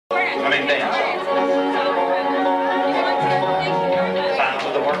I mean dance. Down to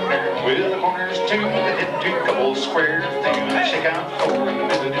the partner with the corners two, the hit two, couple square thing, shake out four in the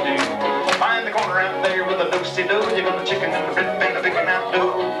middle to do. Find the corner out there with a do-si-do, you're gonna chicken and the rip and the picking out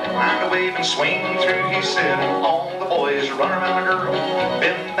do. Mind a wave and swing through, he said, and all the boys run around the girl.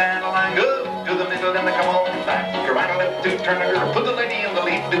 Bend that line, go to the middle and come on back. You're right, left to turn the girl, put the lady in the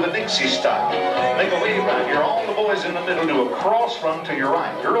lead, do a Dixie style. Make a wave right here, all the boys in the middle do a cross run to your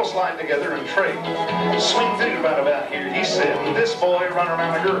right. Girls slide together and trade. Swing through right about here, he said, and this boy run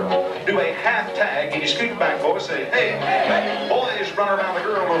around the girl. Do a half tag, and you scoot back, boy, say, hey, boys run around the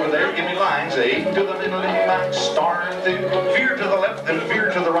girl over there, give me lines, 8 to the middle and back, star through, veer to the left and veer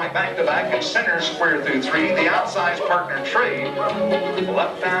to the right, back to back, and center square through 3, the outside's partner trade,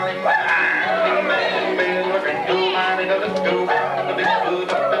 left down and back, go down, the big good,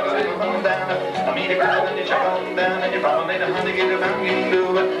 down, I meet a girl and you check on down, and you probably made a honey, get about you can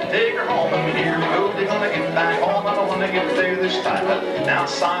do it, take her home, and here we go, they're gonna get back home, I don't wanna get there this time, now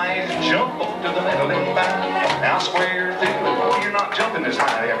side, jump up to the middle and back, now square through, you're not jumping as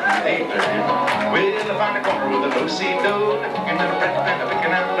high after you 8 there, well, find a corner with a do-si-do, and then a print and a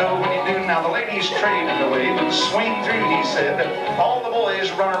picking out dough, when you do, now the ladies trade in the wave and swing through, he said, all the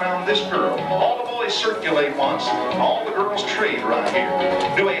boys run around this girl, all the boys circulate once, all the girls trade right here,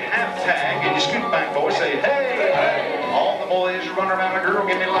 do a half tag, and you scoot back, boys, say, hey, all the boys run around the girl,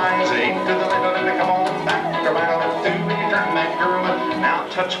 give me lines, 8 to the middle, and come on back, around left 2, and you turn that girl, now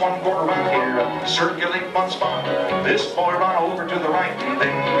touch 1/4 right here, circulate one spot, this boy run over to the right, and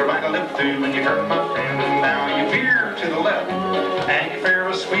then you right a left 2, and you turn my friend, and now you veer to the left, and you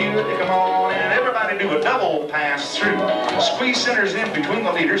Ferris wheel, you come on, and everybody do a double pass through, squeeze centers in between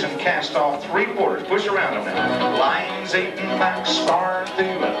the leaders, and cast off 3/4, push around them now, lines 8 and back, star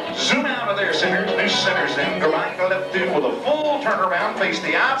through, zoom out of there, centers, new centers in, go right to left 2, with a full turnaround, face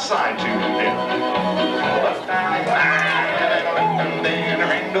the outside 2, left down, and then a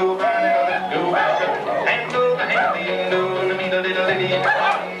ring go right, and a left go back, hand over hand, and do, meet a little lady,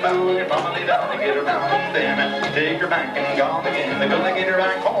 and you're probably down to get around, then take her back and gone again, they're gonna get her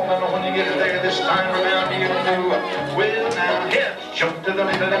back home, and when you get her there this time around, you do, well now, hit, jump to the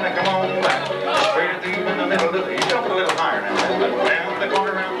middle, and come on back, square through in the middle, you jump a little higher now, round the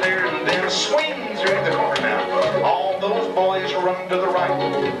corner out there, and then swing through the corner now, all those boys run to the right,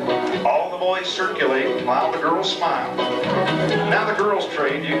 all the boys circulate while the girls smile, now the girls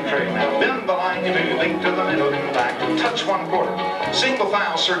trade, you can trade now, bend the line you do, link to the middle and back, touch 1/4, single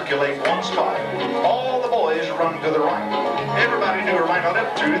file circulate one spot, all the boys run to the right, everybody do a right or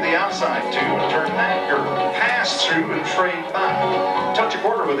left through the outside 2, and turn that girl, pass through and trade back, touch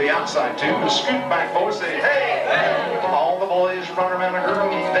 1/4 with the outside 2, and scoot back, boys, say, hey, all the boys run around a girl,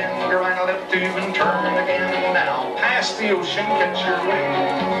 and then go right or left 2, and turn again, now, pass the ocean, catch your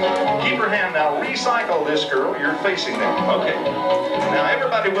wave, keep her hand now, recycle this girl, you're facing them, okay, now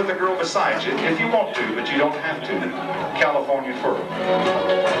everybody with the girl beside you, if you want to, but you don't have to, California twirl,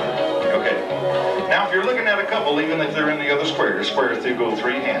 okay, now if you're looking at a couple, even if they're in the other square through, go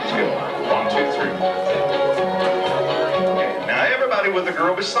 3 hands, go, 1, 2, 3, okay, now everybody with the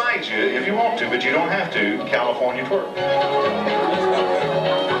girl beside you, if you want to, but you don't have to, California twirl,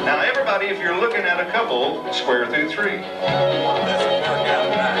 now everybody, if you're looking at a couple, square through 3,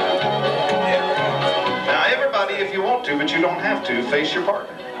 now everybody, if you want to, but you don't have to, face your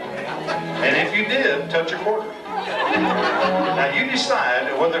partner, and if you did, touch 1/4. Now you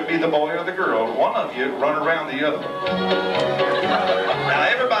decide whether it be the boy or the girl, one of you run around the other one. Now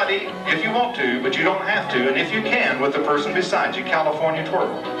everybody, if you want to, but you don't have to, and if you can, with the person beside you, California twirl.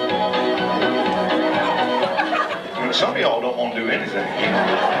 Some of y'all don't want to do anything.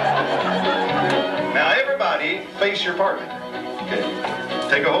 Now everybody, face your partner. Okay.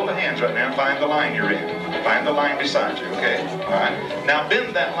 Take a hold of hands right now and find the line you're in. Find the line beside you, okay? All right. Now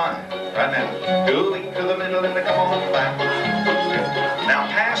bend that line right now. Go link to the middle and come on back. Okay. Now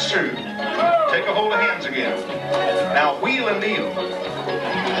pass through. Take a hold of hands again. Now wheel and kneel.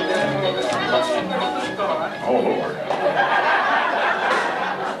 Oh Lord.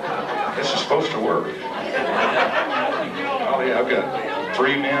 This is supposed to work. Oh yeah, I've got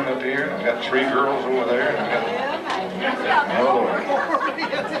 3 men up here, and I've got 3 girls over there, and I've got... Oh Lord.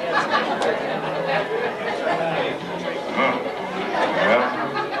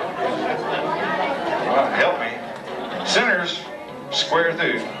 Well, help me. Centers, square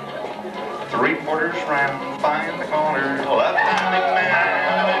through. 3/4 round, find the corner. Left hand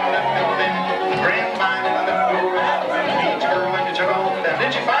man, grand mind, meet your girl and you chug on down.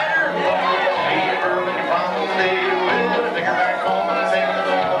 Did you find her? Meet your girl and you promised they would. Take her back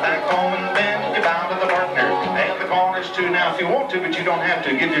home and bend you bound to the partner. And the corners too. Now, if you want to, but you don't. don't have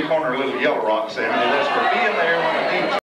to. Give your corner a little yellow rock, Sandy. That's for Bill.